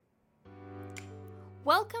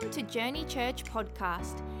Welcome to Journey Church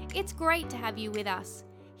Podcast. It's great to have you with us.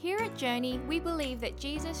 Here at Journey, we believe that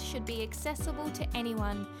Jesus should be accessible to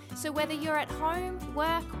anyone. So whether you're at home,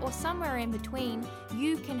 work, or somewhere in between,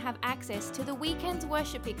 you can have access to the weekend's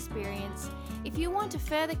worship experience. If you want to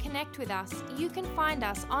further connect with us, you can find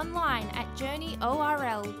us online at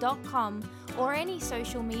journeyorl.com or any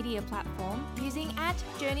social media platform using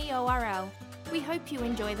 @journeyorl. We hope you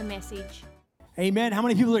enjoy the message. Amen. How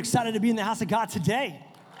many people are excited to be in the house of God today?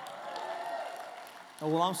 Oh,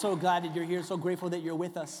 well, I'm so glad that you're here. So grateful that you're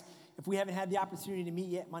with us. If we haven't had the opportunity to meet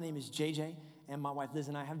yet, my name is JJ, and my wife Liz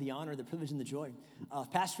and I have the honor, the privilege, and the joy of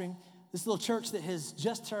pastoring this little church that has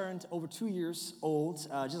just turned over 2 years old,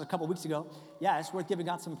 just a couple weeks ago. Yeah, it's worth giving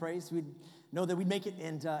God some praise. We know that we'd make it,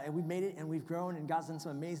 and we've made it, and we've grown, and God's done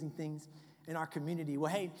some amazing things in our community.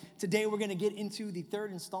 Well, hey, today we're going to get into the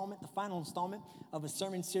third installment, the final installment of a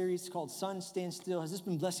sermon series called Sun Stand Still. Has this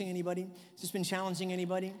been blessing anybody? Has this been challenging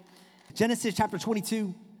anybody? Genesis chapter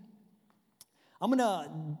 22. I'm going to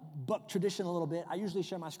buck tradition a little bit. I usually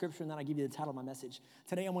share my scripture, and then I give you the title of my message.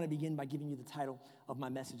 Today I want to begin by giving you the title of my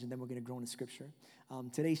message, and then we're going to grow into scripture.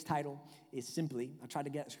 Today's title is simply, I tried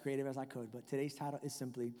to get as creative as I could, but today's title is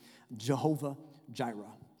simply Jehovah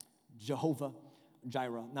Jireh. Jehovah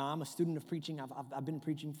Jireh. Now, I'm a student of preaching. I've been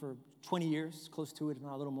preaching for 20 years, close to it, if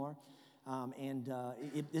not a little more.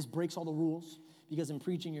 This breaks all the rules, because in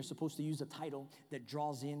preaching, you're supposed to use a title that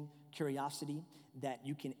draws in curiosity, that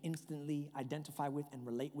you can instantly identify with and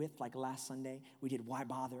relate with. Like last Sunday, we did Why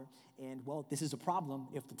Bother? And, well, this is a problem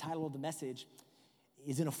if the title of the message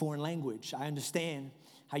is in a foreign language. I understand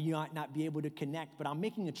how you might not be able to connect, but I'm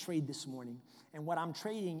making a trade this morning. And what I'm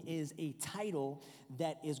trading is a title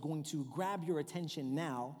that is going to grab your attention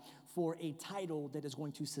now for a title that is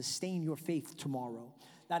going to sustain your faith tomorrow.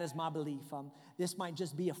 That is my belief. This might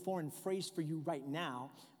just be a foreign phrase for you right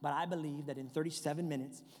now, but I believe that in 37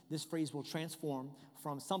 minutes, this phrase will transform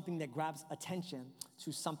from something that grabs attention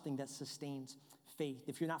to something that sustains faith.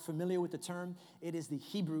 If you're not familiar with the term, it is the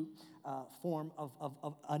Hebrew form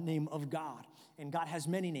of a name of God. And God has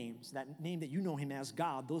many names. That name that you know him as,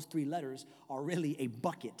 God, those three letters are really a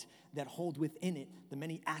bucket that hold within it the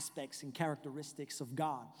many aspects and characteristics of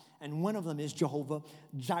God. And one of them is Jehovah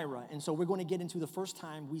Jireh. And so we're going to get into the first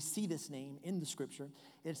time we see this name in the scripture.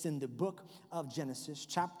 It's in the book of Genesis,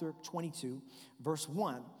 chapter 22, verse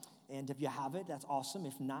 1. And if you have it, that's awesome.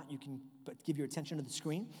 If not, you can give your attention to the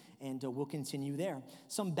screen, and we'll continue there.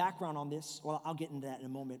 Some background on this. Well, I'll get into that in a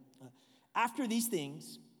moment. After these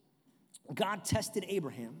things, God tested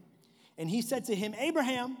Abraham, and he said to him,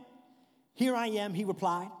 "Abraham, here I am," he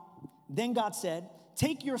replied. Then God said,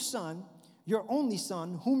 "Take your son, your only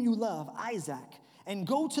son, whom you love, Isaac, and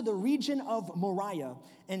go to the region of Moriah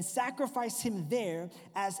and sacrifice him there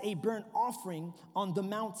as a burnt offering on the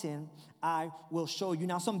mountain I will show you."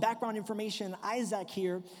 Now, some background information. Isaac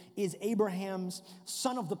here is Abraham's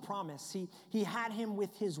son of the promise. He had him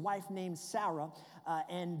with his wife named Sarah,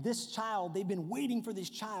 and this child, they've been waiting for this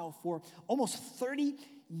child for almost 30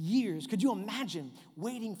 years. Could you imagine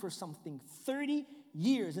waiting for something 30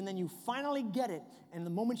 years, and then you finally get it, and the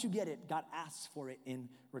moment you get it, God asks for it in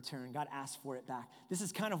return. God asks for it back. This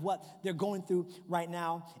is kind of what they're going through right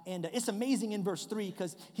now, and it's amazing in verse 3,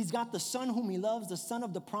 because he's got the son whom he loves, the son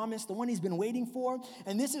of the promise, the one he's been waiting for,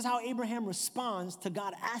 and this is how Abraham responds to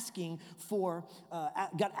God asking for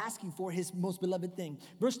his most beloved thing.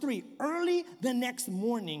 Verse 3, early the next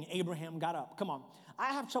morning, Abraham got up. Come on.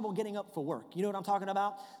 I have trouble getting up for work. You know what I'm talking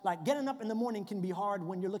about? Like, getting up in the morning can be hard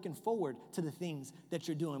when you're looking forward to the things that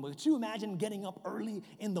you're doing. But could you imagine getting up early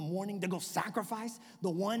in the morning to go sacrifice the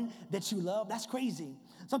one that you love? That's crazy.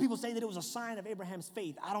 Some people say that it was a sign of Abraham's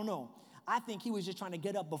faith. I don't know. I think he was just trying to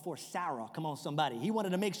get up before Sarah. Come on, somebody. He wanted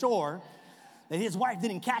to make sure that his wife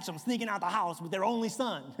didn't catch him sneaking out the house with their only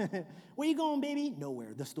son. Where you going, baby?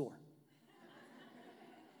 Nowhere. The store.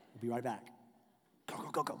 We'll be right back.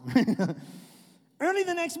 Go. Early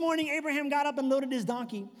the next morning, Abraham got up and loaded his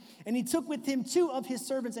donkey, and he took with him 2 of his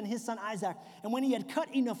servants and his son Isaac. And when he had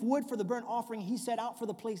cut enough wood for the burnt offering, he set out for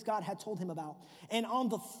the place God had told him about. And on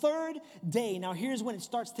the 3rd day, now here's when it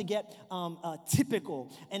starts to get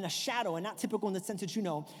typical and a shadow, and not typical in the sense that you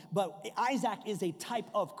know, but Isaac is a type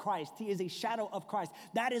of Christ. He is a shadow of Christ.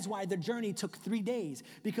 That is why the journey took 3 days,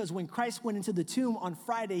 because when Christ went into the tomb on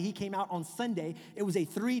Friday, he came out on Sunday. It was a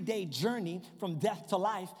 3-day journey from death to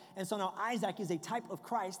life. And so now Isaac is a type of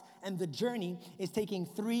Christ, and the journey is taking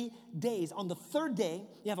 3 days. On the 3rd day,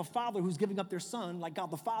 you have a father who's giving up their son, like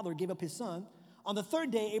God the Father gave up his son. On the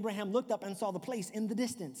third day, Abraham looked up and saw the place in the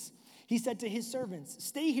distance. He said to his servants,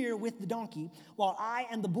 "Stay here with the donkey while I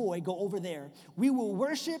and the boy go over there. We will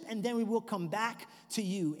worship and then we will come back to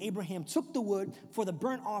you." Abraham took the wood for the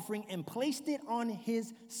burnt offering and placed it on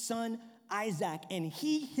his son Isaac, and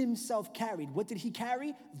he himself carried. What did he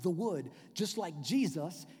carry? The wood, just like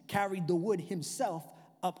Jesus carried the wood himself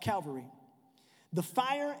up Calvary. The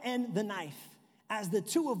fire and the knife. As the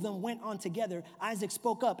two of them went on together, Isaac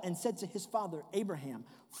spoke up and said to his father, Abraham,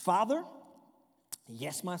 "Father?"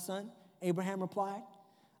 "Yes, my son," Abraham replied.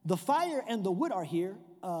 "The fire and the wood are here,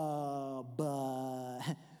 but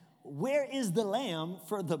where is the lamb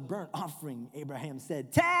for the burnt offering?" Abraham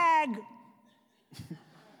said, "Tag!"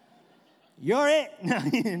 "You're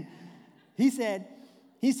it." He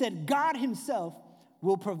said, "God himself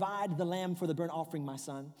will provide the lamb for the burnt offering, my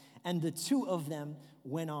son." And the two of them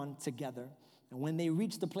went on together. And when they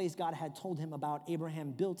reached the place God had told him about,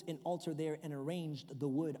 Abraham built an altar there and arranged the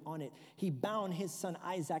wood on it. He bound his son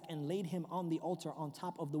Isaac and laid him on the altar on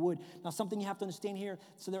top of the wood. Now, something you have to understand here,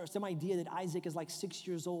 so there's some idea that Isaac is like 6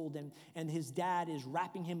 years old and his dad is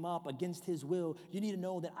wrapping him up against his will. You need to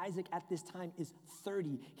know that Isaac at this time is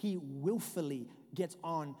 30. He willfully gets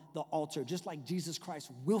on the altar, just like Jesus Christ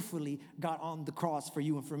willfully got on the cross for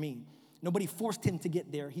you and for me. Nobody forced him to get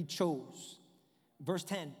there. He chose. Verse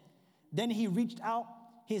 10. Then he reached out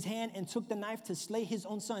his hand and took the knife to slay his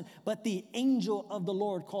own son. But the angel of the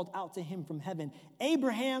Lord called out to him from heaven,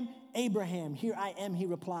 "Abraham, Abraham." "Here I am," he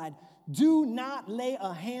replied. "Do not lay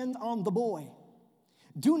a hand on the boy.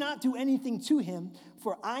 Do not do anything to him,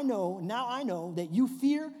 for I know that you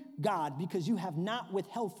fear God, because you have not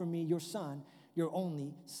withheld from me your son, your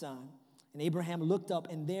only son." And Abraham looked up,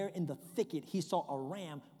 and there in the thicket, he saw a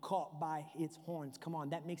ram caught by its horns. Come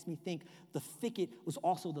on, that makes me think the thicket was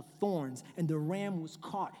also the thorns, and the ram was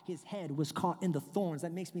caught. His head was caught in the thorns.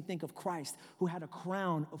 That makes me think of Christ, who had a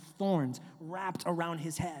crown of thorns wrapped around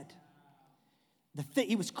his head.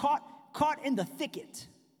 He was caught in the thicket.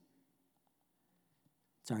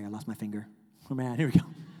 Sorry, I lost my finger. Oh, man, here we go.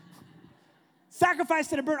 Sacrifice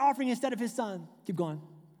to the burnt offering instead of his son. Keep going.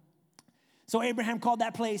 So Abraham called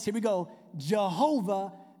that place, here we go,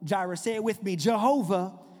 Jehovah Jireh. Say it with me,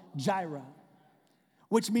 Jehovah Jireh,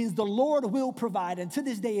 which means the Lord will provide. And to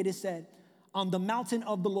this day it is said, on the mountain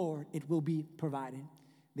of the Lord it will be provided.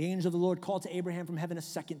 The angel of the Lord called to Abraham from heaven a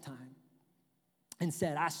second time and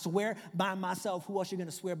said, "I swear by myself." Who else are you going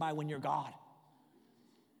to swear by when you're God?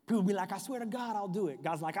 People be like, "I swear to God, I'll do it."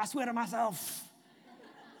 God's like, "I swear to myself."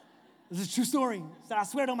 This is a true story. He said, "I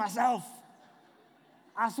swear to myself.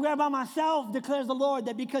 I swear by myself, declares the Lord,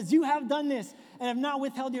 that because you have done this and have not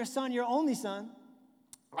withheld your son, your only son,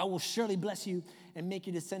 I will surely bless you and make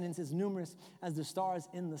your descendants as numerous as the stars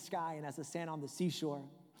in the sky and as the sand on the seashore.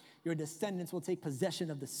 Your descendants will take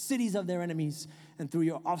possession of the cities of their enemies, and through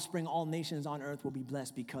your offspring, all nations on earth will be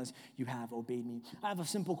blessed because you have obeyed me." I have a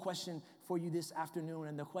simple question for you this afternoon,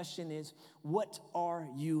 and the question is, what are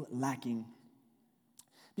you lacking?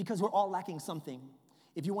 Because we're all lacking something.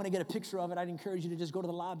 If you want to get a picture of it, I'd encourage you to just go to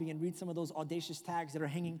the lobby and read some of those audacious tags that are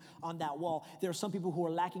hanging on that wall. There are some people who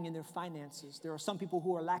are lacking in their finances. There are some people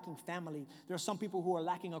who are lacking family. There are some people who are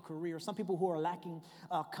lacking a career. Some people who are lacking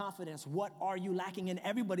confidence. What are you lacking? And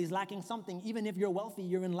everybody's lacking something. Even if you're wealthy,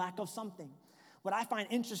 you're in lack of something. What I find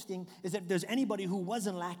interesting is that if there's anybody who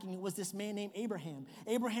wasn't lacking, it was this man named Abraham.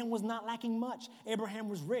 Abraham was not lacking much. Abraham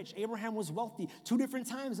was rich. Abraham was wealthy. 2 different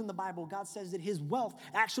times in the Bible, God says that his wealth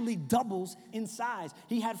actually doubles in size.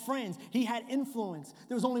 He had friends. He had influence.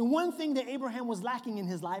 There was only one thing that Abraham was lacking in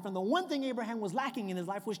his life, and the one thing Abraham was lacking in his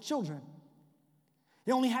life was children.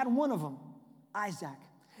 He only had one of them, Isaac.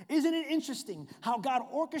 Isn't it interesting how God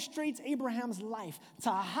orchestrates Abraham's life to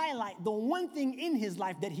highlight the one thing in his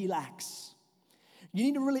life that he lacks? You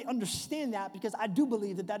need to really understand that, because I do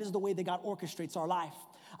believe that that is the way that God orchestrates our life.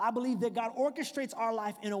 I believe that God orchestrates our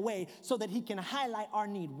life in a way so that he can highlight our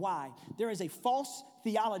need. Why? There is a false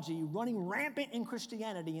theology running rampant in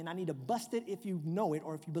Christianity, and I need to bust it if you know it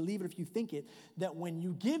or if you believe it, if you think it, that when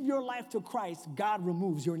you give your life to Christ, God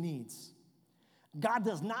removes your needs. God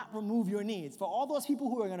does not remove your needs. For all those people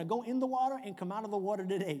who are going to go in the water and come out of the water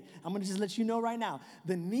today, I'm going to just let you know right now,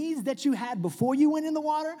 the needs that you had before you went in the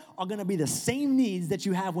water are going to be the same needs that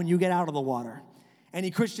you have when you get out of the water.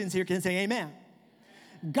 Any Christians here can say amen.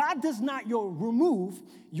 God does not remove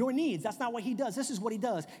your needs. That's not what he does. This is what he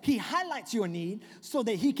does. He highlights your need so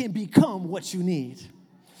that he can become what you need.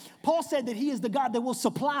 Paul said that he is the God that will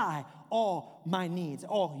supply all my needs,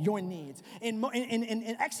 all your needs.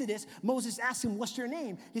 In Exodus, Moses asked him, "What's your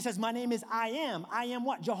name?" He says, "My name is I am." I am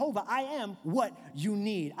what? Jehovah. I am what you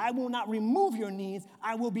need. I will not remove your needs.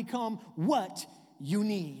 I will become what you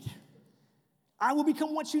need. I will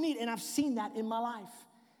become what you need. And I've seen that in my life.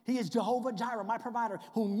 He is Jehovah Jireh, my provider,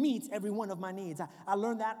 who meets every one of my needs. I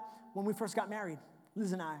learned that when we first got married,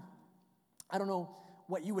 Liz and I. I don't know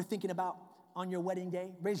what you were thinking about on your wedding day.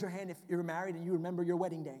 Raise your hand if you're married and you remember your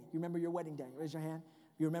wedding day. You remember your wedding day. Raise your hand.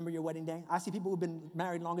 You remember your wedding day? I see people who've been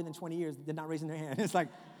married longer than 20 years. They're not raising their hand. It's like,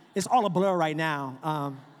 it's all a blur right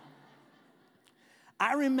now.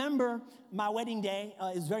 I remember my wedding day.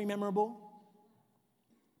 It's very memorable.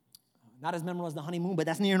 Not as memorable as the honeymoon, but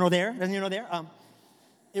that's near nor there. That's near nor there.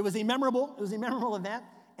 It was a memorable event.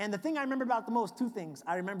 And the thing I remember about the most, two things.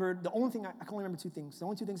 I can only remember two things. The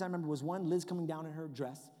only two things I remember was one, Liz coming down in her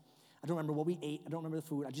dress. I don't remember what we ate. I don't remember the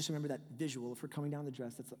food. I just remember that visual of her coming down the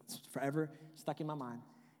dress. That's forever stuck in my mind.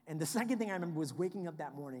 And the second thing I remember was waking up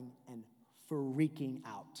that morning and freaking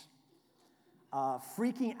out.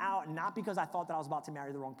 Freaking out, not because I thought that I was about to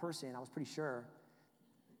marry the wrong person. I was pretty sure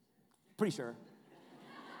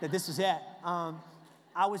that this was it.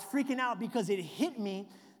 I was freaking out because it hit me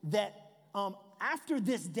that after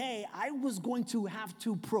this day, I was going to have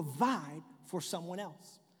to provide for someone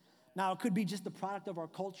else. Now, it could be just the product of our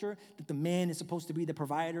culture, that the man is supposed to be the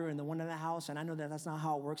provider and the one in the house, and I know that that's not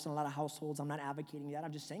how it works in a lot of households. I'm not advocating that.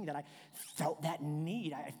 I'm just saying that I felt that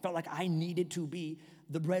need. I felt like I needed to be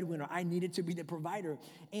the breadwinner. I needed to be the provider,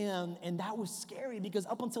 and that was scary because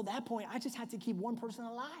up until that point, I just had to keep one person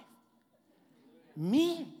alive.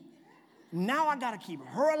 Me. Now I got to keep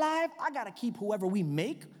her alive. I got to keep whoever we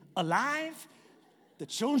make alive. The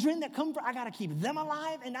children that come, I got to keep them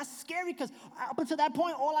alive. And that's scary because up until that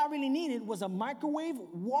point, all I really needed was a microwave,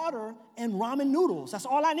 water, and ramen noodles. That's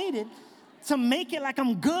all I needed to make it like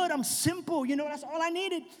I'm good, I'm simple. That's all I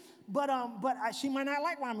needed. But she might not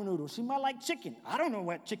like ramen noodles. She might like chicken. I don't know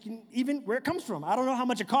what chicken, even where it comes from. I don't know how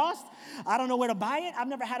much it costs. I don't know where to buy it. I've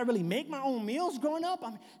never had to really make my own meals growing up.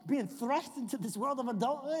 I'm being thrust into this world of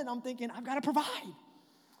adulthood, and I'm thinking, I've got to provide.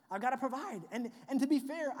 I've got to provide. And to be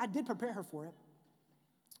fair, I did prepare her for it.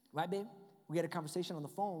 Right, babe? We had a conversation on the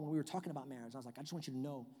phone when we were talking about marriage. I was like, I just want you to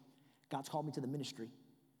know, God's called me to the ministry,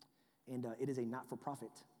 and it is a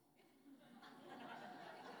not-for-profit.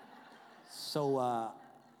 So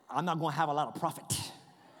I'm not going to have a lot of profit.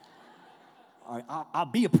 All right, I'll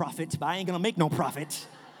be a prophet, but I ain't going to make no profit.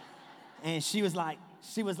 And she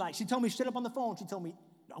told me straight up on the phone, she told me,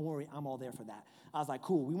 don't worry, I'm all there for that. I was like,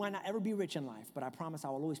 cool, we might not ever be rich in life, but I promise I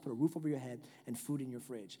will always put a roof over your head and food in your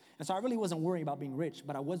fridge. And so I really wasn't worrying about being rich,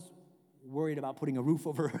 but I was worried about putting a roof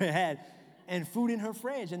over her head and food in her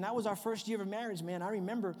fridge. And that was our first year of marriage, man. I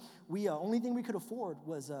remember only thing we could afford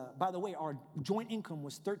was, by the way, our joint income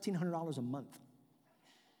was $1,300 a month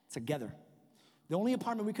together. The only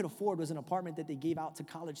apartment we could afford was an apartment that they gave out to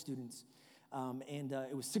college students. And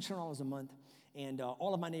it was $600 a month. And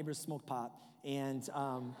all of my neighbors smoked pot. And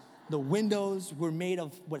the windows were made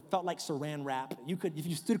of what felt like saran wrap. If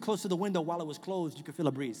you stood close to the window while it was closed, you could feel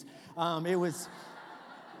a breeze. It was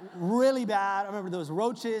really bad. I remember there was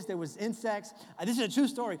roaches, there was insects. This is a true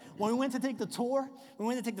story. When we went to take the tour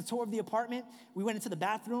of the apartment, we went into the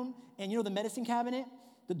bathroom, and the medicine cabinet,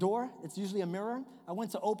 the door, it's usually a mirror. I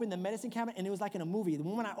went to open the medicine cabinet, and it was like in a movie. The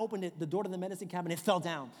moment I opened it, the door to the medicine cabinet fell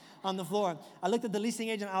down on the floor. I looked at the leasing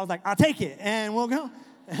agent, I was like, I'll take it, and we'll go.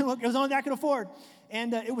 It was the only thing I could afford.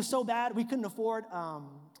 And it was so bad, we couldn't afford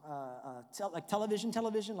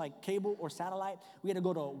television, like cable or satellite. We had to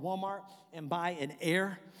go to Walmart and buy an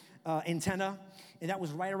air antenna. And that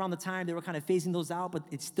was right around the time they were kind of phasing those out, but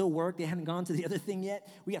it still worked. They hadn't gone to the other thing yet.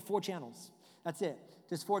 We had 4 channels. That's it.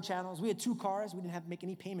 Just 4 channels. We had 2 cars we didn't have to make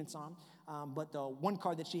any payments on. But the one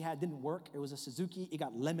car that she had didn't work. It was a Suzuki. It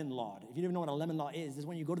got lemon lawed. If you don't know what a lemon law is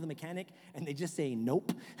when you go to the mechanic and they just say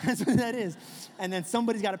nope. That's what that is. And then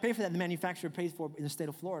somebody's got to pay for that. And the manufacturer pays for it in the state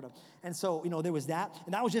of Florida. And so, there was that.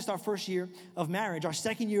 And that was just our first year of marriage. Our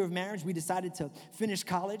second year of marriage, we decided to finish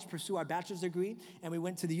college, pursue our bachelor's degree. And we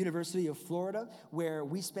went to the University of Florida, where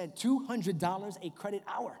we spent $200 a credit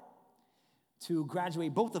hour to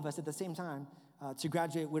graduate, both of us at the same time, to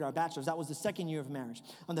graduate with our bachelor's. That was the second year of marriage.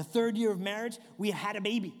 On the third year of marriage, we had a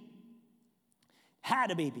baby.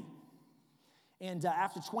 And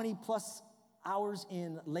after 20 plus hours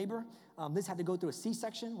in labor, Liz had to go through a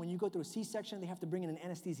C-section. When you go through a C-section, they have to bring in an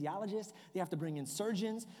anesthesiologist. They have to bring in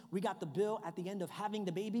surgeons. We got the bill at the end of having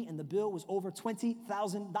the baby, and the bill was over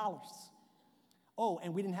 $20,000. Oh,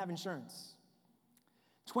 and we didn't have insurance.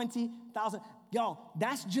 $20,000. Y'all,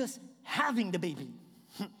 that's just having the baby.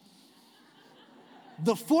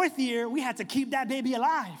 The fourth year, we had to keep that baby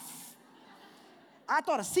alive. I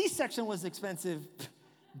thought a C-section was expensive.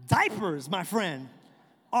 Diapers, my friend,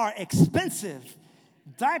 are expensive.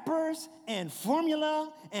 Diapers and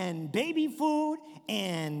formula and baby food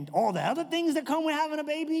and all the other things that come with having a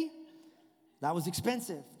baby. That was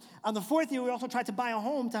expensive. On the 4th year, we also tried to buy a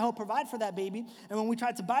home to help provide for that baby. And when we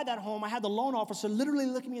tried to buy that home, I had the loan officer literally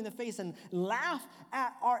look at me in the face and laugh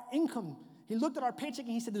at our income. He looked at our paycheck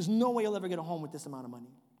and he said, there's no way you'll ever get a home with this amount of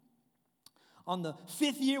money. On the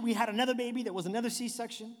 5th year, we had another baby that was another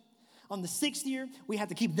C-section. On the 6th year, we had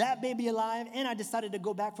to keep that baby alive. And I decided to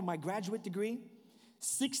go back for my graduate degree.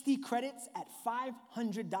 60 credits at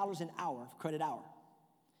 $500 an hour, credit hour.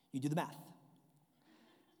 You do the math.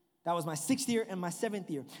 That was my 6th year and my 7th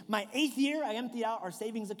year. My 8th year, I emptied out our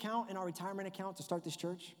savings account and our retirement account to start this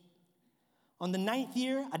church. On the 9th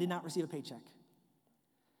year, I did not receive a paycheck.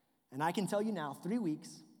 And I can tell you now, 3 weeks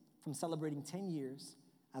from celebrating 10 years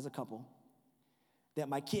as a couple, that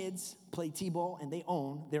my kids play T-ball and they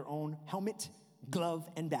own their own helmet, glove,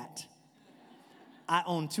 and bat. I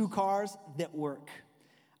own 2 cars that work.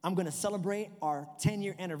 I'm going to celebrate our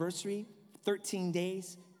 10-year anniversary, 13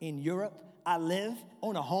 days in Europe. I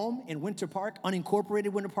own a home in Winter Park, unincorporated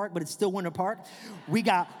Winter Park, but it's still Winter Park. We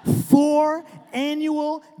got 4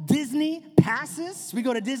 annual Disney passes. We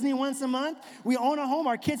go to Disney once a month. We own a home.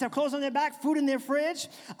 Our kids have clothes on their back, food in their fridge.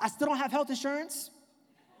 I still don't have health insurance.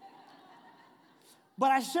 But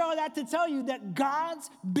I share that to tell you that God's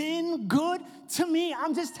been good to me.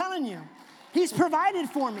 I'm just telling you. He's provided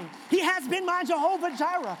for me. He has been my Jehovah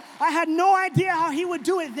Jireh. I had no idea how he would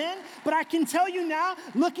do it then, but I can tell you now,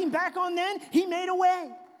 looking back on then, he made a way.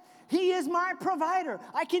 He is my provider.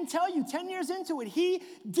 I can tell you, 10 years into it, he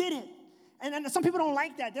did it. And some people don't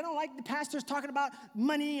like that. They don't like the pastors talking about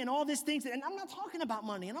money and all these things. And I'm not talking about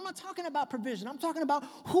money, and I'm not talking about provision. I'm talking about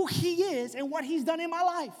who he is and what he's done in my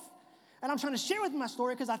life. And I'm trying to share with my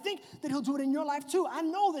story because I think that he'll do it in your life too. I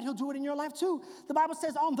know that he'll do it in your life too. The Bible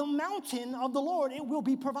says on the mountain of the Lord, it will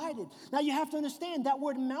be provided. Now you have to understand that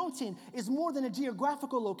word mountain is more than a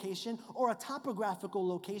geographical location or a topographical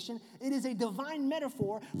location. It is a divine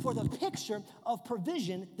metaphor for the picture of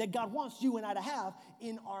provision that God wants you and I to have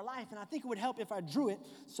in our life. And I think it would help if I drew it.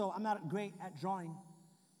 So I'm not great at drawing,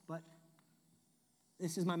 but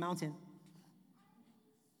this is my mountain.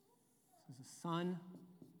 This is the sun.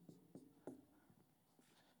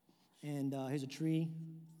 And here's a tree.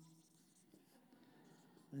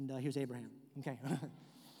 And here's Abraham. Okay.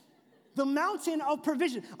 The mountain of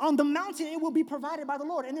provision. On the mountain, it will be provided by the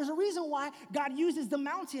Lord. And there's a reason why God uses the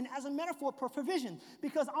mountain as a metaphor for provision.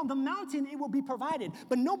 Because on the mountain, it will be provided.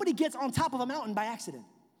 But nobody gets on top of a mountain by accident.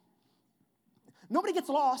 Nobody gets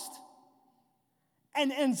lost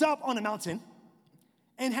and ends up on a mountain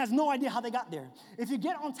and has no idea how they got there. If you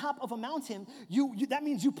get on top of a mountain, that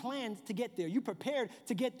means you planned to get there. You prepared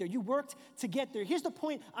to get there. You worked to get there. Here's the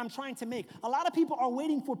point I'm trying to make. A lot of people are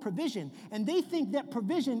waiting for provision, and they think that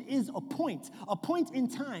provision is a point in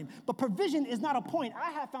time. But provision is not a point.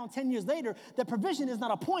 I have found 10 years later that provision is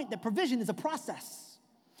not a point, that provision is a process.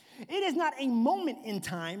 It is not a moment in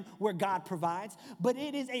time where God provides, but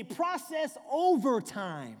it is a process over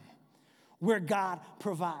time where God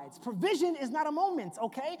provides. Provision is not a moment,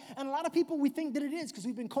 okay? And a lot of people, we think that it is because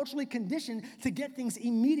we've been culturally conditioned to get things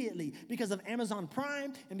immediately because of Amazon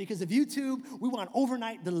Prime and because of YouTube. We want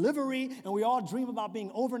overnight delivery, and we all dream about being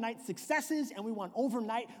overnight successes, and we want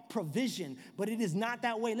overnight provision. But it is not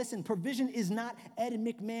that way. Listen, provision is not Ed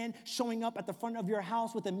McMahon showing up at the front of your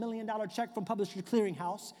house with $1 million check from Publishers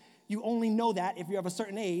Clearinghouse. You only know that if you're of a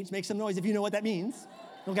certain age. Make some noise if you know what that means,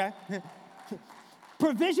 okay?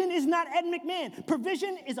 Provision is not Ed McMahon.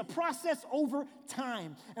 Provision is a process over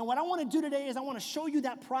time. And what I want to do today is I want to show you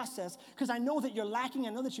that process because I know that you're lacking. I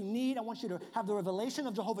know that you need. I want you to have the revelation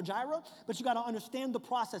of Jehovah Jireh, but you got to understand the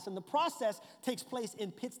process. And the process takes place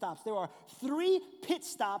in pit stops. There are 3 pit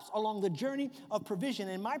stops along the journey of provision.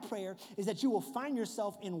 And my prayer is that you will find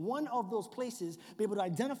yourself in one of those places, be able to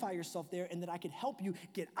identify yourself there, and that I could help you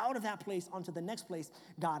get out of that place onto the next place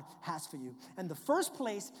God has for you. And the first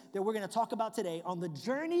place that we're going to talk about today on the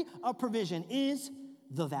journey of provision is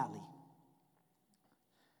the valley.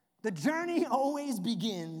 The journey always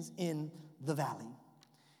begins in the valley.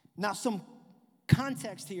 Now, some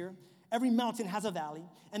context here. Every mountain has a valley,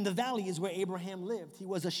 and the valley is where Abraham lived. He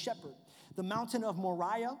was a shepherd. The mountain of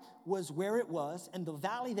Moriah was where it was, and the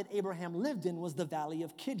valley that Abraham lived in was the valley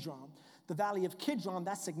of Kidron. The valley of Kidron,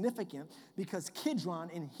 that's significant because Kidron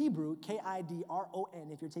in Hebrew, Kidron,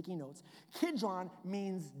 if you're taking notes, Kidron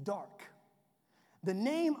means dark. The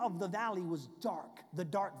name of the valley was dark, the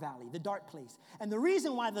dark valley, the dark place. And the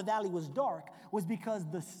reason why the valley was dark was because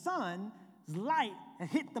the sun's light had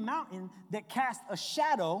hit the mountain that cast a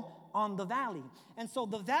shadow on the valley. And so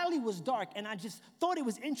the valley was dark, and I just thought it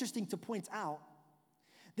was interesting to point out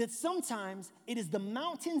that sometimes it is the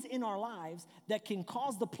mountains in our lives that can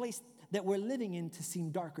cause the place that we're living in to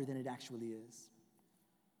seem darker than it actually is.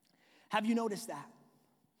 Have you noticed that?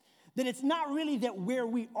 That it's not really that where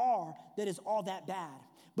we are that is all that bad,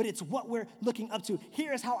 but it's what we're looking up to.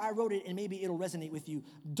 Here's how I wrote it, and maybe it'll resonate with you.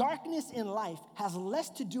 Darkness in life has less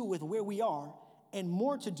to do with where we are and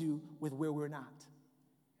more to do with where we're not.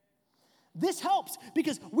 This helps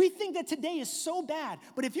because we think that today is so bad,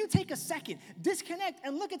 but if you take a second, disconnect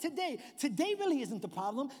and look at today, today really isn't the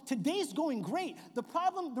problem. Today's going great. The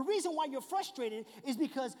reason why you're frustrated is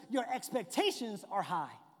because your expectations are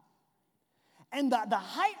high. And the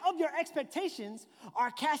height of your expectations are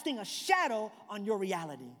casting a shadow on your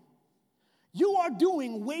reality. You are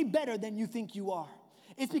doing way better than you think you are.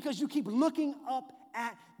 It's because you keep looking up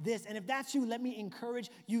at this. And if that's you, let me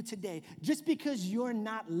encourage you today. Just because you're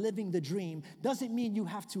not living the dream doesn't mean you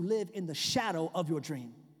have to live in the shadow of your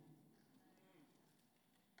dream.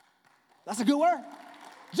 That's a good word.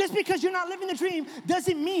 Just because you're not living the dream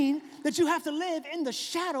doesn't mean that you have to live in the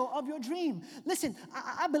shadow of your dream. Listen,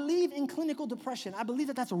 I believe in clinical depression. I believe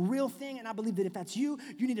that that's a real thing, and I believe that if that's you,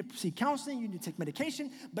 you need to seek counseling, you need to take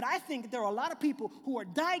medication. But I think that there are a lot of people who are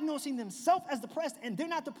diagnosing themselves as depressed, and they're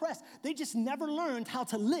not depressed. They just never learned how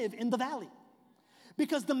to live in the valley.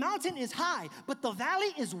 Because the mountain is high, but the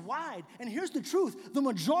valley is wide. And here's the truth. The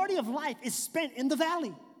majority of life is spent in the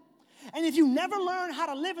valley. And if you never learn how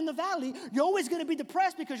to live in the valley, you're always going to be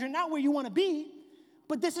depressed because you're not where you want to be.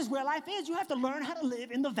 But this is where life is. You have to learn how to live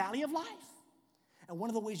in the valley of life. And one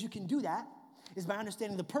of the ways you can do that is by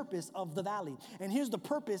understanding the purpose of the valley. And here's the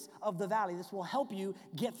purpose of the valley. This will help you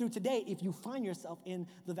get through today if you find yourself in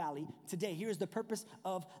the valley today. Here's the purpose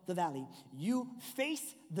of the valley. You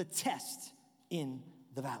face the test in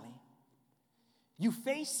the valley. You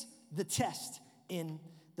face the test in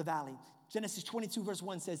the valley. Genesis 22 verse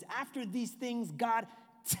 1 says, after these things, God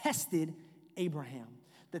tested Abraham.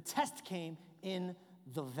 The test came in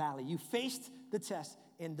the valley. You faced the test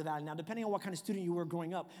in the valley. Now, depending on what kind of student you were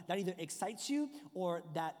growing up, that either excites you or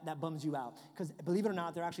that bums you out. Because believe it or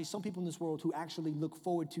not, there are actually some people in this world who actually look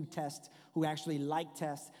forward to tests, who actually like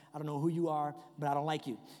tests. I don't know who you are, but I don't like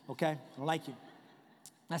you, okay? I don't like you.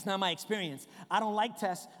 That's not my experience. I don't like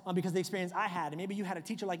tests because of the experience I had. And maybe you had a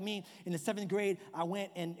teacher like me. In the 7th grade, I went,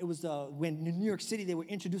 and it was when in New York City, they were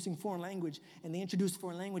introducing foreign language. And they introduced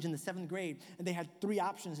foreign language in the 7th grade. And they had 3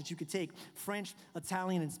 options that you could take: French,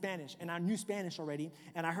 Italian, and Spanish. And I knew Spanish already.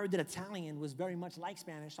 And I heard that Italian was very much like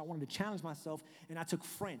Spanish. So I wanted to challenge myself. And I took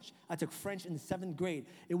French. I took French in the 7th grade.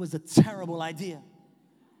 It was a terrible idea.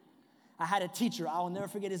 I had a teacher. I will never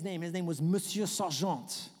forget his name. His name was Monsieur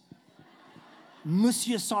Sargent.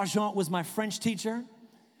 Monsieur Sargent was my French teacher.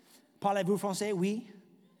 Parlez-vous français? Oui.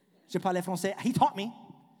 Je parle français. He taught me.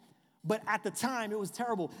 But at the time, it was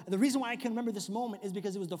terrible. The reason why I can remember this moment is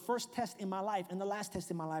because it was the first test in my life and the last test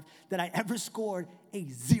in my life that I ever scored a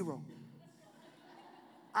 0.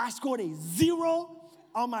 I scored a 0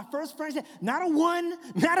 on my first French test. Not a 1,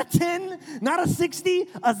 not a 10, not a 60,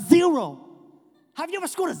 a 0. Have you ever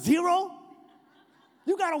scored a 0?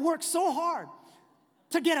 You got to work so hard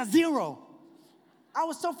to get a 0. I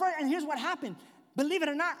was so frustrated, and here's what happened. Believe it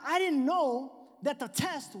or not, I didn't know that the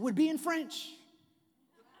test would be in French.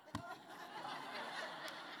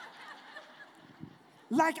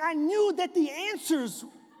 Like, I knew that the answers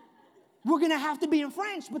were going to have to be in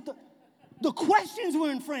French, but the questions were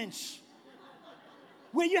in French,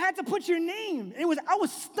 where you had to put your name. I was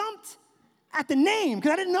stumped at the name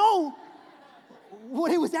because I didn't know what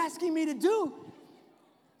he was asking me to do.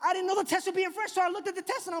 I didn't know the test would be in French, so I looked at the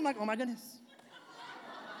test, and I'm like, oh, my goodness.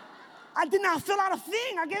 I did not fill out a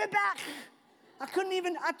thing. I gave it back. I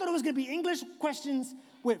thought it was going to be English questions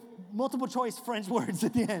with multiple choice French words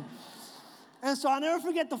at the end. And so I'll never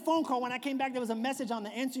forget the phone call. When I came back, there was a message on the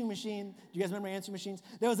answering machine. Do you guys remember answering machines?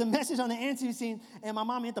 There was a message on the answering machine, and my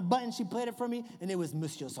mom hit the button. She played it for me, and it was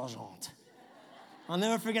Monsieur Sargent. I'll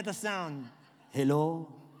never forget the sound.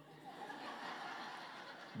 Hello.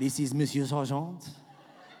 This is Monsieur Sargent.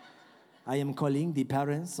 I am calling the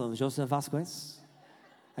parents of Joseph Vasquez.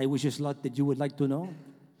 I wish that you would like to know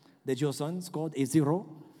that your son scored a 0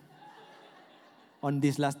 on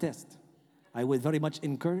this last test. I would very much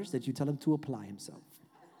encourage that you tell him to apply himself.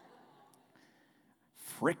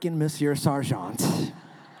 Frickin' Monsieur Sargent.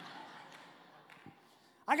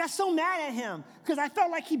 I got so mad at him because I felt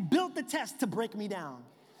like he built the test to break me down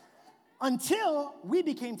until we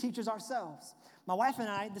became teachers ourselves. My wife and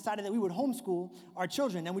I decided that we would homeschool our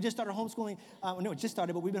children, and we just started homeschooling. It just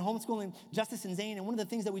started, but we've been homeschooling Justice and Zane, and one of the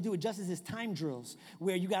things that we do with Justice is time drills,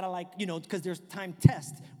 where you got to because there's time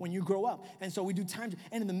tests when you grow up, and so we do time drills.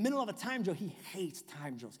 And in the middle of a time drill, he hates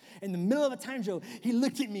time drills. In the middle of a time drill, he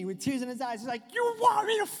looked at me with tears in his eyes. He's like, you want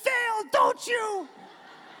me to fail, don't you?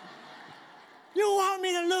 You want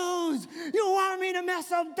me to lose. You want me to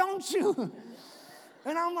mess up, don't you?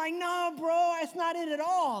 And I'm like, no, bro, it's not it at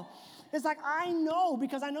all. It's like, I know,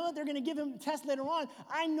 because I know that they're going to give him tests later on.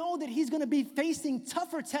 I know that he's going to be facing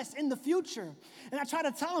tougher tests in the future. And I try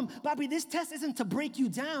to tell him, Bobby, this test isn't to break you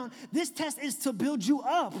down. This test is to build you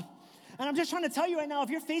up. And I'm just trying to tell you right now, if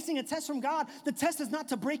you're facing a test from God, the test is not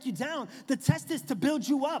to break you down. The test is to build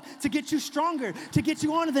you up, to get you stronger, to get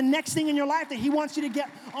you on to the next thing in your life that he wants you to get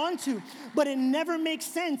onto. But it never makes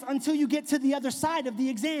sense until you get to the other side of the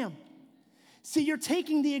exam. See, you're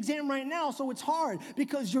taking the exam right now, so it's hard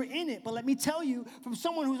because you're in it. But let me tell you, from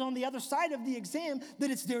someone who's on the other side of the exam,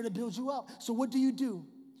 that it's there to build you up. So what do you do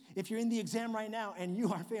if you're in the exam right now and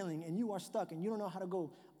you are failing and you are stuck and you don't know how to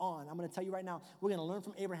go on? I'm going to tell you right now, we're going to learn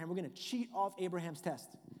from Abraham. We're going to cheat off Abraham's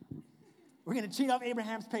test. We're going to cheat off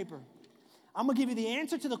Abraham's paper. I'm going to give you the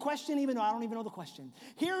answer to the question even though I don't even know the question.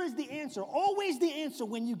 Here is the answer, always the answer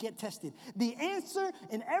when you get tested. The answer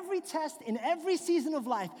in every test, in every season of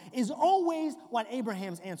life, is always what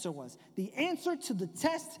Abraham's answer was. The answer to the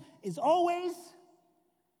test is always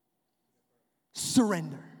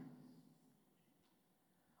surrender.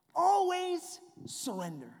 Always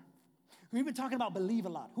surrender. We've been talking about believe a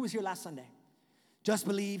lot. Who was here last Sunday? Just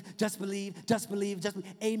believe, just believe, just believe, just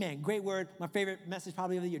believe. Amen. Great word. My favorite message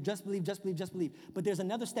probably of the year. Just believe, just believe, just believe. But there's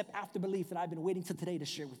another step after belief that I've been waiting till today to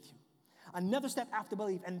share with you. Another step after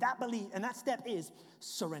belief, and that step is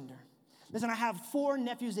surrender. Listen, I have 4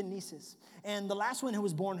 nephews and nieces, and the last one who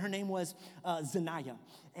was born, her name was Zanaya.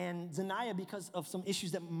 And Zanaya, because of some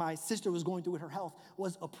issues that my sister was going through with her health,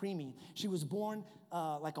 was a preemie. She was born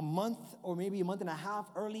like a month or maybe a month and a half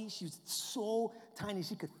early. She was so tiny.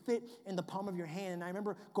 She could fit in the palm of your hand. And I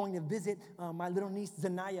remember going to visit my little niece,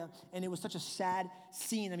 Zanaya, and it was such a sad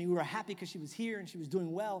scene. I mean, we were happy because she was here and she was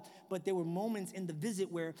doing well, but there were moments in the visit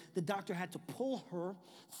where the doctor had to pull her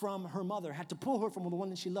from her mother, had to pull her from the one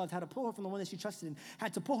that she loved, had to pull her from the one that she trusted in,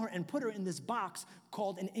 had to pull her and put her in this box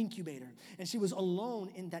called an incubator. And she was alone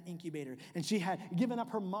in that incubator. And she had given up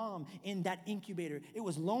her mom in that incubator. It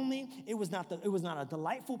was lonely. It was not a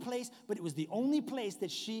delightful place, but it was the only place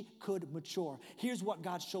that she could mature. Here's what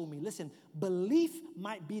God showed me. Listen, belief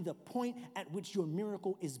might be the point at which your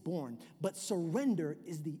miracle is born, but surrender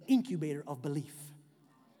is the incubator of belief.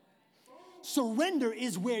 Surrender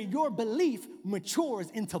is where your belief matures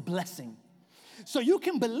into blessing. So you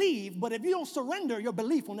can believe, but if you don't surrender, your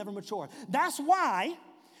belief will never mature. That's why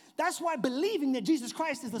believing that Jesus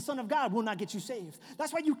Christ is the Son of God will not get you saved.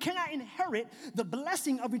 That's why you cannot inherit the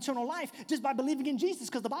blessing of eternal life just by believing in Jesus,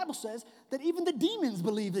 because the Bible says that even the demons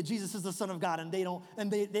believe that Jesus is the Son of God and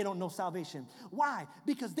they don't know salvation. Why?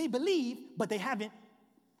 Because they believe, but they haven't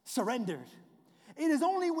surrendered. It is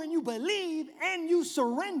only when you believe and you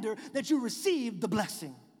surrender that you receive the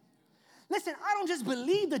blessing. Listen, I don't just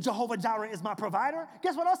believe that Jehovah Jireh is my provider.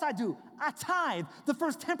 Guess what else I do? I tithe the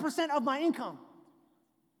first 10% of my income.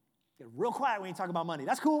 Get real quiet when you talk about money.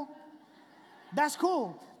 That's cool. That's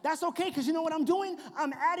cool. That's okay, because you know what I'm doing?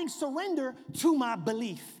 I'm adding surrender to my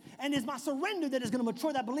belief. And it's my surrender that is going to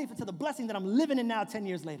mature that belief into the blessing that I'm living in now 10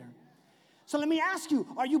 years later. So let me ask you,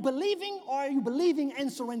 are you believing or are you believing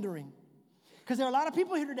and surrendering? Because there are a lot of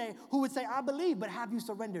people here today who would say, I believe, but have you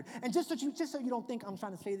surrendered? And just so you don't think I'm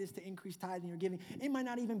trying to say this to increase tithe in your giving, it might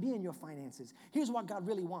not even be in your finances. Here's what God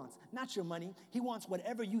really wants. Not your money. He wants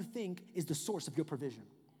whatever you think is the source of your provision.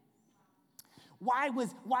 Why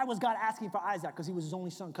was God asking for Isaac? Because he was his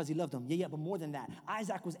only son, because he loved him. Yeah, but more than that.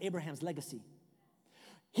 Isaac was Abraham's legacy.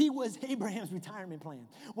 He was Abraham's retirement plan.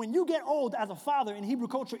 When you get old as a father in Hebrew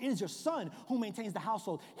culture, it is your son who maintains the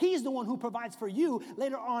household. He's the one who provides for you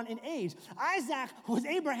later on in age. Isaac was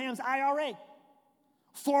Abraham's IRA,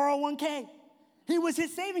 401k. He was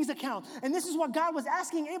his savings account. And this is what God was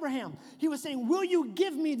asking Abraham. He was saying, will you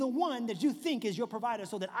give me the one that you think is your provider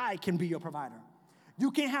so that I can be your provider? You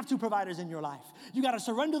can't have 2 providers in your life. You got to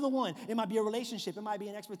surrender the one. It might be a relationship. It might be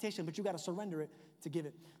an expectation, but you got to surrender it to give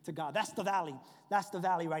it to God. That's the valley. That's the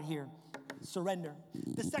valley right here. Surrender.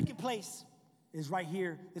 The second place is right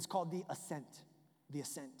here. It's called the ascent. The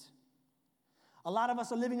ascent. A lot of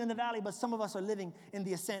us are living in the valley, but some of us are living in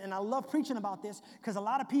the ascent. And I love preaching about this because a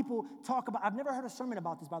lot of people talk about, I've never heard a sermon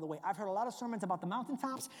about this, by the way. I've heard a lot of sermons about the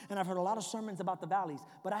mountaintops, and I've heard a lot of sermons about the valleys.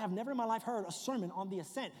 But I have never in my life heard a sermon on the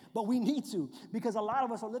ascent. But we need to, because a lot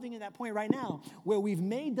of us are living in that point right now where we've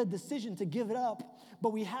made the decision to give it up,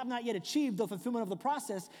 but we have not yet achieved the fulfillment of the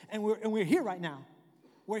process, and we're here right now.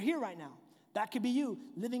 We're here right now. That could be you,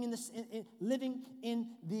 living in the ascent. Living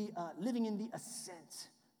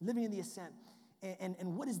in the ascent.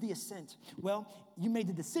 And what is the ascent? Well, you made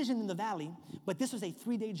the decision in the valley, but this was a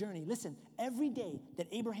 3-day journey. Listen, every day that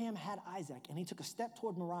Abraham had Isaac and he took a step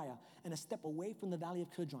toward Moriah and a step away from the valley of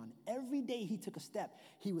Kidron, every day he took a step,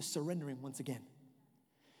 he was surrendering once again.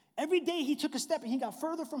 Every day he took a step and he got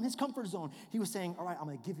further from his comfort zone. He was saying, all right, I'm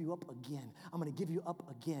going to give you up again. I'm going to give you up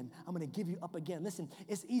again. I'm going to give you up again. Listen,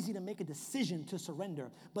 it's easy to make a decision to surrender,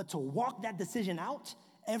 but to walk that decision out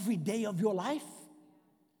every day of your life,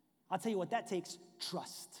 I'll tell you what that takes,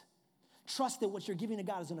 trust. Trust that what you're giving to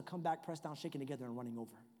God is going to come back, pressed down, shaken together, and running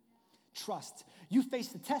over. Trust. You face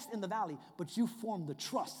the test in the valley, but you form the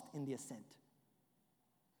trust in the ascent.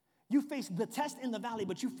 You face the test in the valley,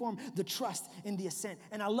 but you form the trust in the ascent.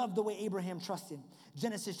 And I love the way Abraham trusted.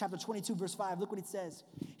 Genesis chapter 22, verse 5, look what it says.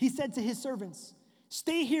 He said to his servants,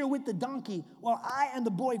 stay here with the donkey while I and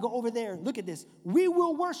the boy go over there. Look at this. We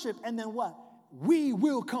will worship, and then what? We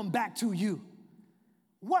will come back to you.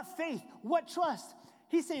 What faith? What trust?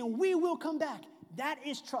 He's saying we will come back. That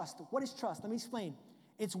is trust. What is trust? Let me explain.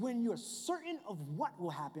 It's when you're certain of what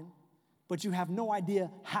will happen, but you have no idea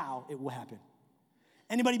how it will happen.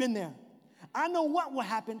 Anybody been there? I know what will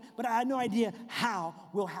happen, but I have no idea how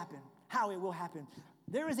it will happen.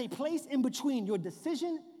 There is a place in between your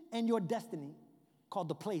decision and your destiny called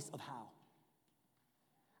the place of how.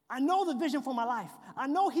 I know the vision for my life. I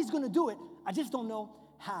know he's going to do it. I just don't know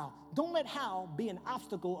how. Don't let how be an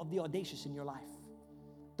obstacle of the audacious in your life.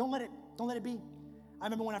 Don't let it be. I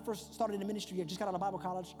remember when I first started in the ministry, I just got out of Bible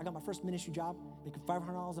college. I got my first ministry job, making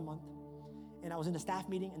 $500 a month. And I was in a staff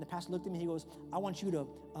meeting, and the pastor looked at me, and he goes, I want you to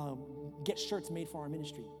get shirts made for our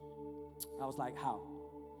ministry. I was like, how?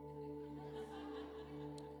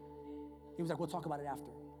 He was like, we'll talk about it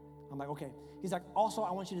after. I'm like, okay. He's like, also,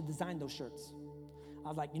 I want you to design those shirts. I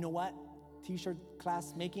was like, you know what? T-shirt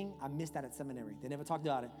class making, I missed that at seminary. They never talked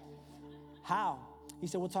about it. How? He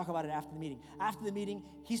said, we'll talk about it after the meeting. After the meeting,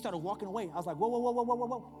 he started walking away. I was like,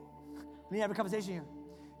 whoa. Let me have a conversation here.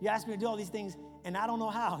 You asked me to do all these things, and I don't know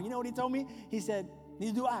how. You know what he told me? He said,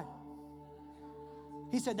 neither do I.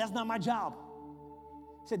 He said, that's not my job.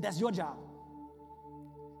 He said, that's your job.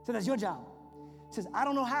 He said, that's your job. He says, I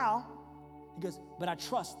don't know how. He goes, but I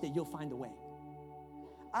trust that you'll find a way.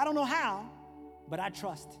 I don't know how, but I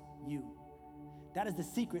trust you. That is the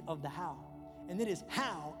secret of the how. And it is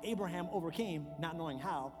how Abraham overcame not knowing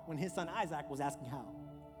how when his son Isaac was asking how.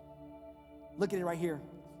 Look at it right here.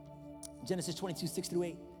 Genesis 22,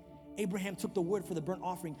 6-8. Abraham took the wood for the burnt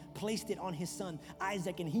offering, placed it on his son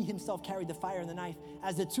Isaac, and he himself carried the fire and the knife.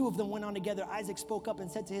 As the two of them went on together, Isaac spoke up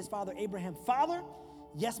and said to his father Abraham, Father?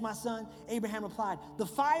 Yes, my son. Abraham replied, the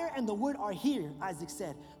fire and the wood are here, Isaac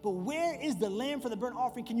said. But where is the lamb for the burnt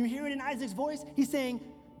offering? Can you hear it in Isaac's voice? He's saying,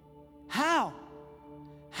 how?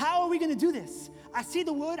 How are we going to do this? I see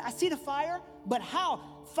the wood, I see the fire, but how?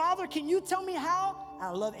 Father, can you tell me how? And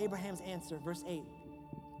I love Abraham's answer, verse 8.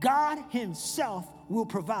 God himself will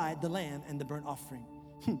provide the lamb and the burnt offering.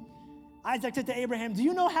 Isaac said to Abraham, do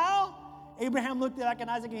you know how? Abraham looked back at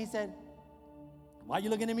Isaac and he said, why are you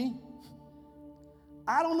looking at me?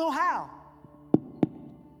 I don't know how,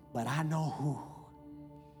 but I know who.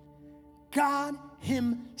 God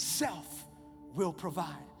himself will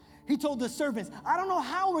provide. He told the servants, I don't know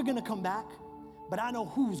how we're going to come back, but I know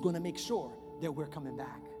who's going to make sure that we're coming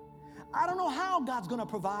back. I don't know how God's going to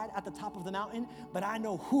provide at the top of the mountain, but I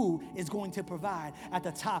know who is going to provide at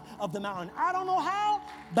the top of the mountain. I don't know how,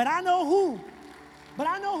 but I know who. But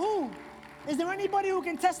I know who. Is there anybody who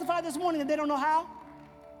can testify this morning that they don't know how?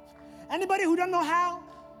 Anybody who doesn't know how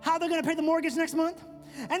they're going to pay the mortgage next month?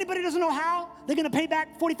 Anybody who doesn't know how they're going to pay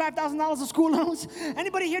back $45,000 of school loans?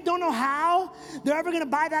 Anybody here don't know how they're ever going to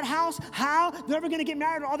buy that house? How they're ever going to get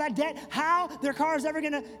married with all that debt? How their car is ever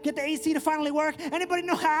going to get the AC to finally work? Anybody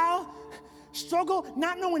know how? Struggle,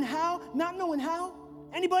 not knowing how?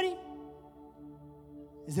 Anybody?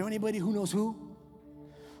 Is there anybody who knows who?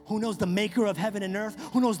 Who knows the maker of heaven and earth?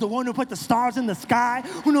 Who knows the one who put the stars in the sky?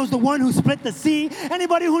 Who knows the one who split the sea?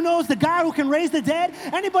 Anybody who knows the God who can raise the dead?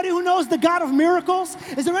 Anybody who knows the God of miracles?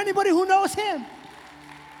 Is there anybody who knows him?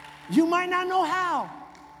 You might not know how.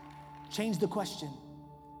 Change the question.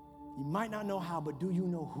 You might not know how, but do you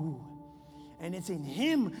know who? And it's in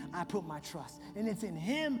him I put my trust. And it's in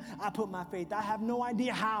him I put my faith. I have no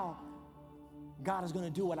idea how God is going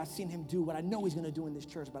to do what I've seen him do, what I know he's going to do in this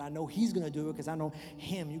church, but I know he's going to do it because I know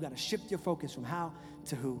him. You got to shift your focus from how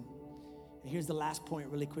to who. And here's the last point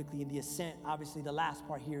really quickly in the ascent. Obviously, the last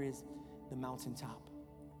part here is the mountaintop.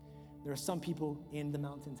 There are some people in the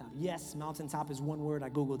mountaintop. Yes, mountaintop is one word. I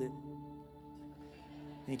Googled it.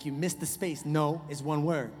 And if you missed the space, no, it's one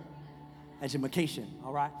word. Education,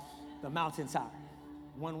 all right? The mountaintop,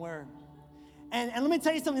 one word. And let me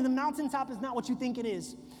tell you something, the mountaintop is not what you think it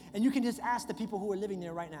is. And you can just ask the people who are living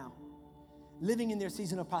there right now, living in their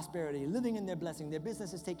season of prosperity, living in their blessing, their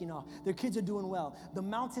business is taking off, their kids are doing well. The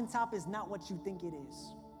mountaintop is not what you think it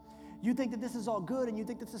is. You think that this is all good and you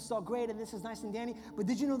think that this is all great and this is nice and dandy, but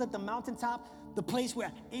did you know that the mountaintop, the place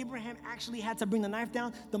where Abraham actually had to bring the knife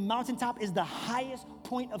down, the mountaintop is the highest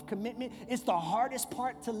point of commitment. It's the hardest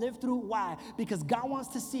part to live through. Why? Because God wants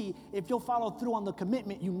to see if you'll follow through on the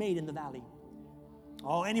commitment you made in the valley.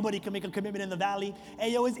 Oh, anybody can make a commitment in the valley.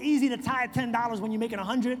 Hey, yo, it's easy to tithe $10 when you're making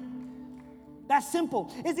 100. That's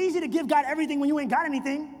simple. It's easy to give God everything when you ain't got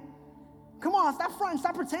anything. Come on, stop fronting,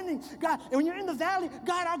 stop pretending. God, and when you're in the valley,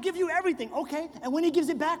 God, I'll give you everything. Okay, and when he gives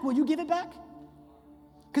it back, will you give it back?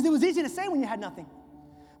 Because it was easy to say when you had nothing.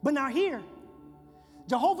 But now here,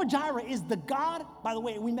 Jehovah Jireh is the God, by the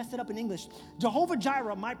way, we messed it up in English. Jehovah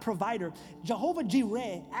Jireh, my provider. Jehovah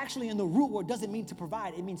Jireh, actually in the root word, doesn't mean to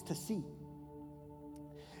provide, it means to see.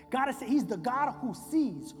 God is, he's the God who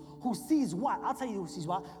sees. Who sees what? I'll tell you who sees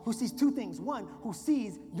what. Who sees two things. One, who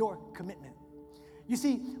sees your commitment. You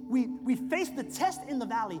see, we face the test in the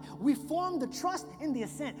valley. We form the trust in the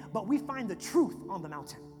ascent, but we find the truth on the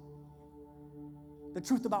mountain. The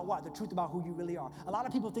truth about what? The truth about who you really are. A lot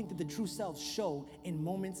of people think that the true selves show in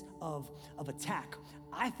moments of attack.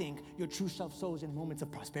 I think your true self shows in moments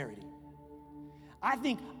of prosperity. I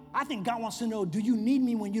think God wants to know, do you need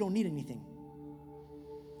me when you don't need anything?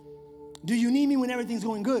 Do you need me when everything's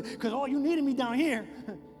going good? Because, oh, you needed me down here.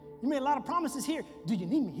 You made a lot of promises here. Do you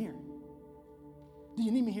need me here? Do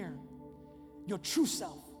you need me here? Your true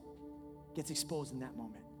self gets exposed in that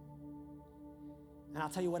moment. And I'll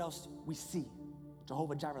tell you what else we see.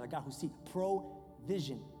 Jehovah Jireh, the God who sees.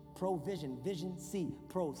 Provision. Vision, see.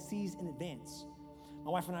 Sees in advance.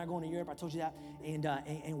 My wife and I are going to Europe, I told you that,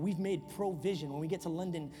 and we've made provision. When we get to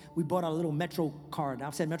London, we bought a little Metro card.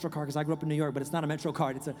 I've said Metro card because I grew up in New York, but it's not a Metro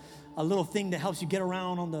card. It's a little thing that helps you get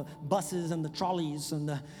around on the buses and the trolleys, and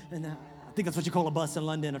I think that's what you call a bus in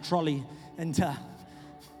London, a trolley, and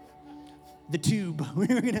the tube.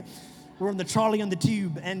 We're on the trolley and the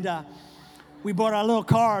tube, and we bought our little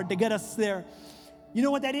card to get us there. You know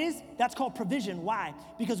what that is? That's called provision. Why?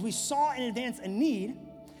 Because we saw in advance a need,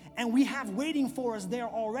 and we have waiting for us there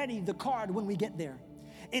already the card when we get there.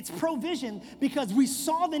 It's provision because we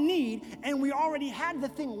saw the need and we already had the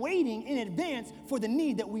thing waiting in advance for the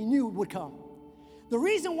need that we knew would come. The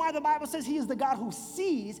reason why the Bible says he is the God who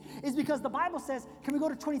sees is because the Bible says, can we go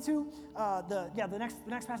to 22? The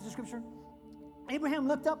next passage of scripture. Abraham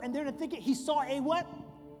looked up and there in the thicket he saw a what?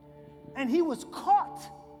 And he was caught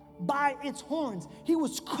by its horns. He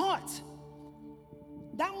was caught.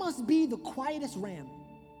 That must be the quietest ram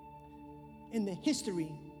in the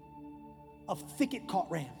history of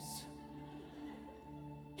thicket-caught rams.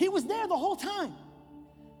 He was there the whole time,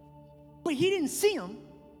 but he didn't see him,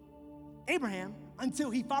 Abraham, until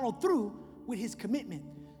he followed through with his commitment.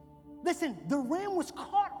 Listen, the ram was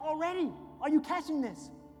caught already. Are you catching this?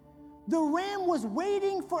 The ram was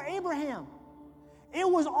waiting for Abraham. It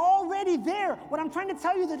was already there. What I'm trying to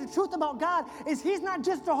tell you, that the truth about God is he's not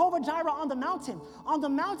just Jehovah Jireh on the mountain. On the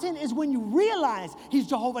mountain is when you realize he's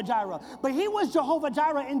Jehovah Jireh. But he was Jehovah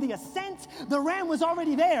Jireh in the ascent. The ram was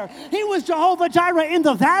already there. He was Jehovah Jireh in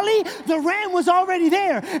the valley. The ram was already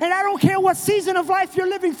there. And I don't care what season of life you're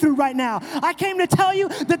living through right now. I came to tell you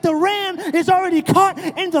that the ram is already caught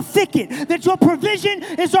in the thicket. That your provision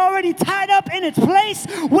is already tied up in its place,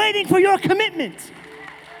 waiting for your commitment.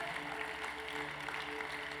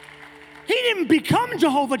 He didn't become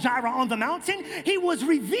Jehovah Jireh on the mountain. He was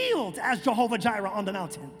revealed as Jehovah Jireh on the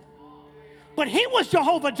mountain. But he was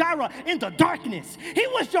Jehovah Jireh in the darkness. He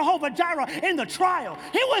was Jehovah Jireh in the trial.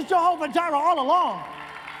 He was Jehovah Jireh all along.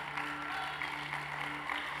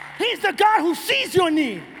 He's the God who sees your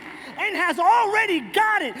need and has already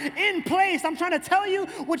got it in place. I'm trying to tell you,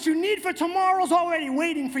 what you need for tomorrow is already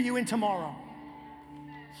waiting for you in tomorrow.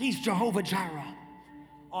 He's Jehovah Jireh,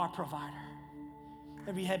 our provider.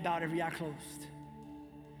 Every head bowed, every eye closed.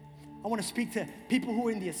 I want to speak to people who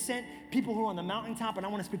are in the ascent, people who are on the mountaintop, and I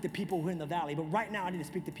want to speak to people who are in the valley. But right now, I need to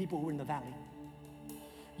speak to people who are in the valley.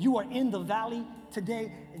 You are in the valley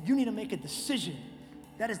today, and you need to make a decision.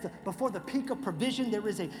 That is before the peak of provision, there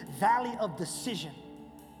is a valley of decision.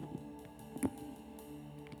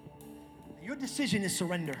 Your decision is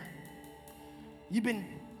surrender. You've been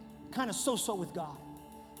kind of so-so with God.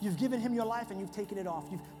 You've given him your life and you've taken it off.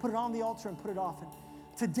 You've put it on the altar and put it off. And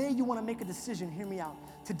today you want to make a decision, hear me out.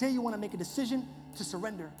 Today you want to make a decision to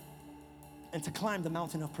surrender and to climb the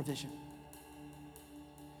mountain of provision.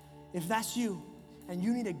 If that's you and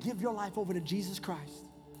you need to give your life over to Jesus Christ,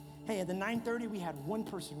 hey, at the 9:30 we had one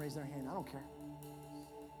person raise their hand. I don't care.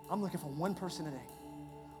 I'm looking for one person today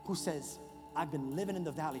who says, I've been living in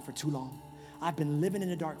the valley for too long. I've been living in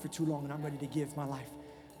the dark for too long, and I'm ready to give my life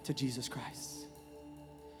to Jesus Christ.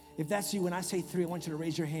 If that's you, when I say 3, I want you to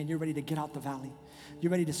raise your hand. You're ready to get out the valley.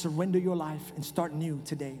 You're ready to surrender your life and start new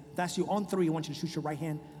today. If that's you, on 3, I want you to shoot your right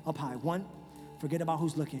hand up high. 1, forget about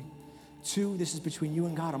who's looking. 2, this is between you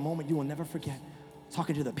and God, a moment you will never forget.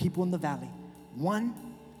 Talking to the people in the valley. 1,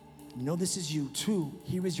 you know this is you. 2,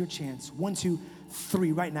 here is your chance. 1, 2,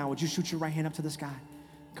 3, right now. Would you shoot your right hand up to the sky?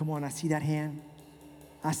 Come on, I see that hand.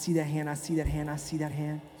 I see that hand, I see that hand, I see that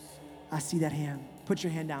hand. I see that hand. Put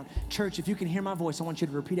your hand down. Church, if you can hear my voice, I want you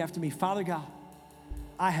to repeat after me. Father God,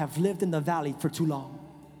 I have lived in the valley for too long.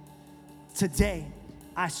 Today,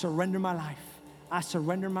 I surrender my life. I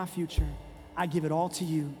surrender my future. I give it all to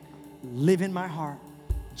you. Live in my heart,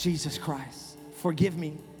 Jesus Christ. Forgive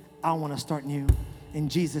me. I want to start new. In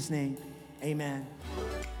Jesus' name, amen.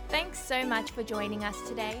 Thanks so much for joining us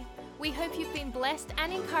today. We hope you've been blessed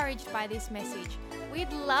and encouraged by this message.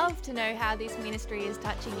 We'd love to know how this ministry is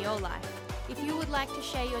touching your life. If you would like to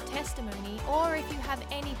share your testimony, or if you have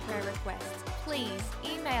any prayer requests, please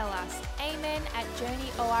email us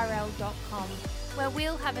amen@journeyorl.com, where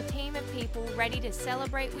we'll have a team of people ready to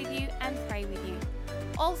celebrate with you and pray with you.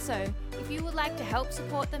 Also, if you would like to help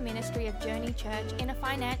support the ministry of Journey Church in a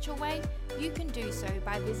financial way, you can do so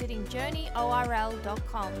by visiting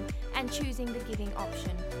journeyorl.com and choosing the giving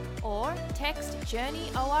option, or text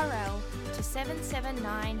JourneyORL to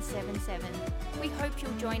 77977. We hope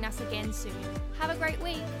you'll join us again soon. Have a great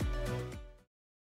week.